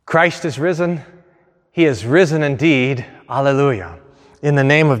Christ is risen. He is risen indeed. Alleluia. In the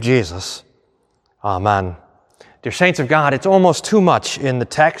name of Jesus. Amen. Dear saints of God, it's almost too much in the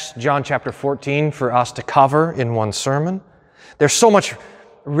text, John chapter 14, for us to cover in one sermon. There's so much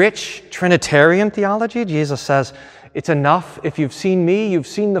rich Trinitarian theology. Jesus says, it's enough if you've seen me, you've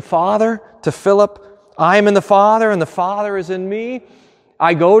seen the Father. To Philip, I am in the Father and the Father is in me.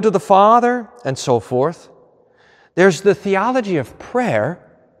 I go to the Father, and so forth. There's the theology of prayer,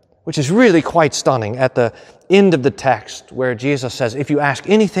 which is really quite stunning at the end of the text where Jesus says, if you ask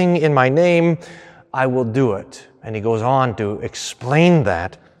anything in my name, I will do it. And he goes on to explain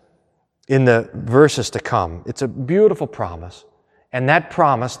that in the verses to come. It's a beautiful promise. And that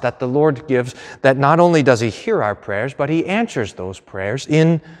promise that the Lord gives, that not only does he hear our prayers, but he answers those prayers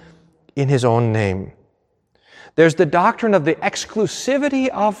in his own name. There's the doctrine of the exclusivity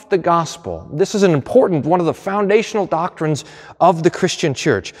of the gospel. This is an important, one of the foundational doctrines of the Christian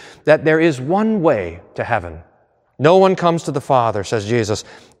church, that there is one way to heaven. No one comes to the Father, says Jesus,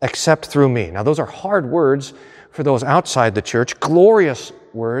 except through me. Now, those are hard words for those outside the church, glorious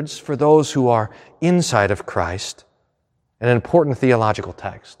words for those who are inside of Christ, and an important theological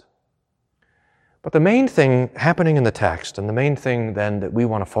text. But the main thing happening in the text, and the main thing then that we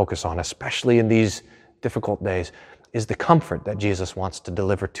want to focus on, especially in these difficult days, is the comfort that Jesus wants to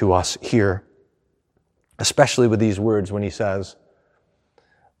deliver to us here, especially with these words when he says,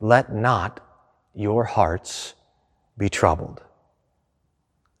 let not your hearts be troubled.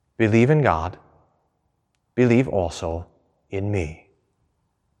 Believe in God, believe also in me.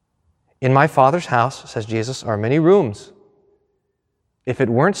 In my Father's house, says Jesus, are many rooms. If it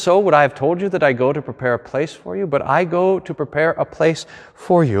weren't so, would I have told you that I go to prepare a place for you? But I go to prepare a place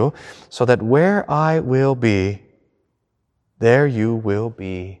for you, so that where I will be, there you will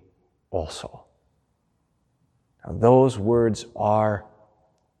be also. Now, those words are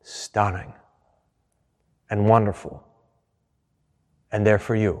stunning and wonderful, and they're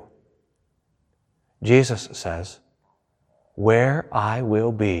for you. Jesus says, where I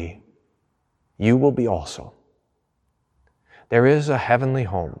will be, you will be also. There is a heavenly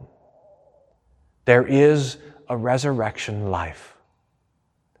home. There is a resurrection life.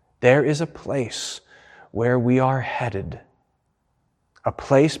 There is a place where we are headed, a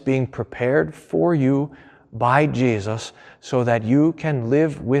place being prepared for you by Jesus so that you can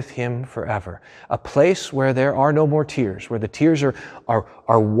live with him forever, a place where there are no more tears, where the tears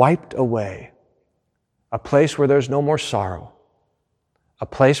are wiped away, a place where there's no more sorrow, a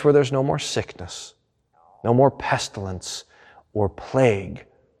place where there's no more sickness, no more pestilence, or plague,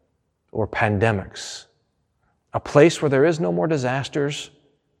 or pandemics. A place where there is no more disasters,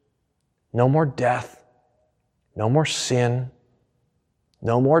 no more death, no more sin,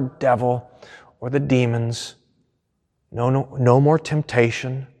 no more devil or the demons, no more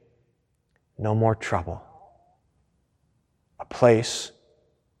temptation, no more trouble. A place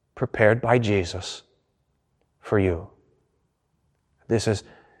prepared by Jesus for you. This is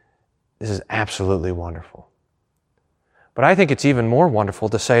absolutely wonderful. But I think it's even more wonderful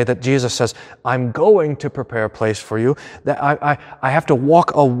to say that Jesus says, I'm going to prepare a place for you, that I have to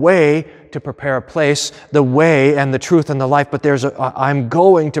walk away to prepare a place, the way and the truth and the life, but I'm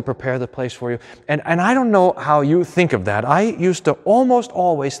going to prepare the place for you. And I don't know how you think of that. I used to almost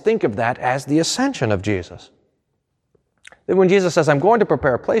always think of that as the ascension of Jesus. That when Jesus says, I'm going to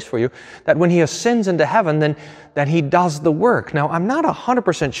prepare a place for you, that when he ascends into heaven, then that he does the work. Now, I'm not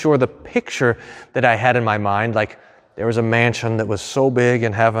 100% sure the picture that I had in my mind, like, there was a mansion that was so big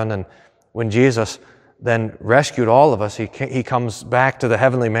in heaven, and when Jesus then rescued all of us, he comes back to the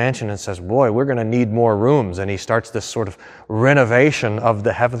heavenly mansion and says, boy, we're going to need more rooms, and he starts this sort of renovation of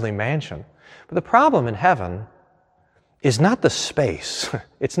the heavenly mansion. But the problem in heaven is not the space.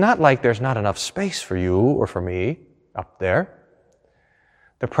 It's not like there's not enough space for you or for me up there.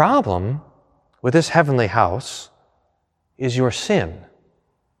 The problem with this heavenly house is your sin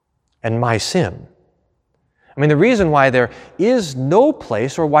and my sin. I mean, the reason why there is no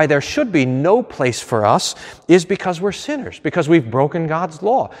place, or why there should be no place for us, is because we're sinners, because we've broken God's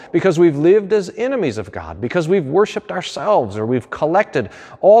law, because we've lived as enemies of God, because we've worshiped ourselves, or we've collected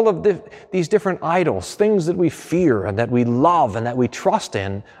all of these different idols, things that we fear and that we love and that we trust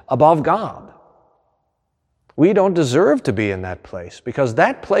in above God. We don't deserve to be in that place, because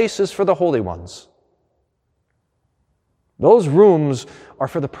that place is for the holy ones. Those rooms are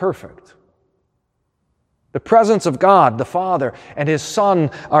for the perfect. The presence of God, the Father, and His Son,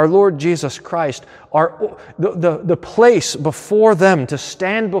 our Lord Jesus Christ, are the place before them, to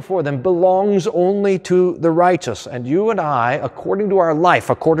stand before them, belongs only to the righteous. And you and I, according to our life,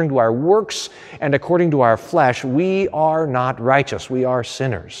 according to our works, and according to our flesh, we are not righteous. We are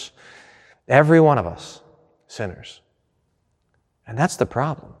sinners. Every one of us, sinners. And that's the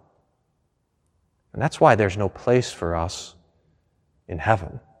problem. And that's why there's no place for us in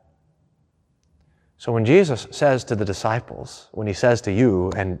heaven. So when Jesus says to the disciples, when He says to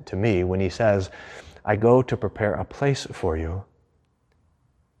you and to me, when He says, I go to prepare a place for you,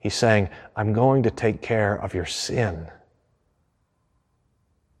 He's saying, I'm going to take care of your sin.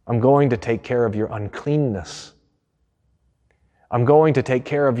 I'm going to take care of your uncleanness. I'm going to take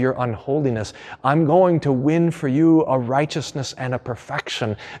care of your unholiness. I'm going to win for you a righteousness and a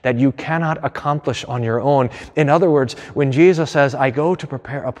perfection that you cannot accomplish on your own. In other words, when Jesus says, I go to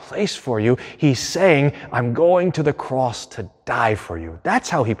prepare a place for you, He's saying, I'm going to the cross to die for you. That's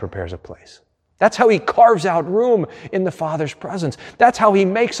how He prepares a place. That's how He carves out room in the Father's presence. That's how He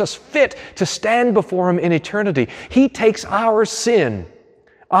makes us fit to stand before Him in eternity. He takes our sin,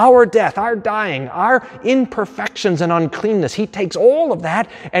 our death, our dying, our imperfections and uncleanness. He takes all of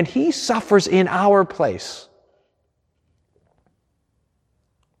that and He suffers in our place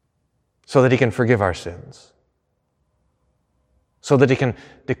so that He can forgive our sins, so that He can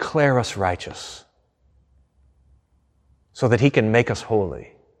declare us righteous, so that He can make us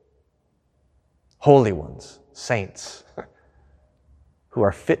holy, holy ones, saints, who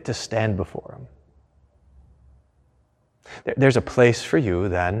are fit to stand before Him. There's a place for you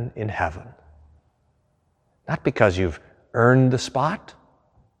then in heaven. Not because you've earned the spot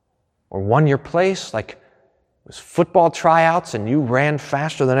or won your place, like it was football tryouts and you ran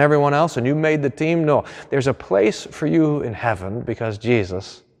faster than everyone else and you made the team. No, there's a place for you in heaven because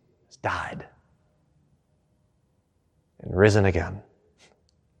Jesus has died and risen again.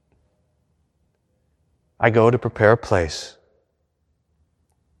 I go to prepare a place.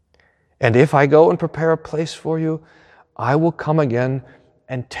 And if I go and prepare a place for you, I will come again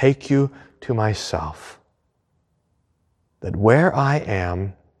and take you to myself, that where I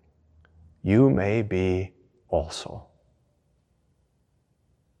am, you may be also.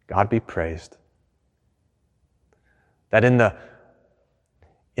 God be praised. That in the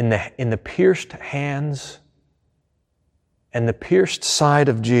pierced hands and the pierced side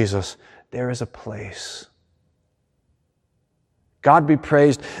of Jesus, there is a place. God be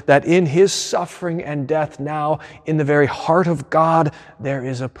praised that in His suffering and death now, in the very heart of God, there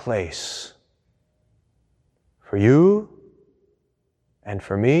is a place for you and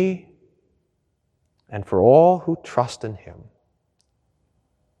for me and for all who trust in Him.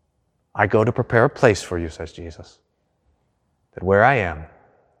 I go to prepare a place for you, says Jesus, that where I am,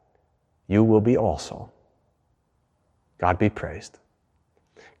 you will be also. God be praised.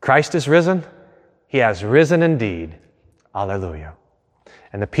 Christ is risen. He has risen indeed. Alleluia.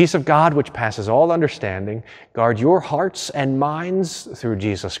 And the peace of God, which passes all understanding, guard your hearts and minds through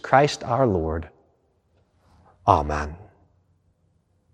Jesus Christ our Lord. Amen.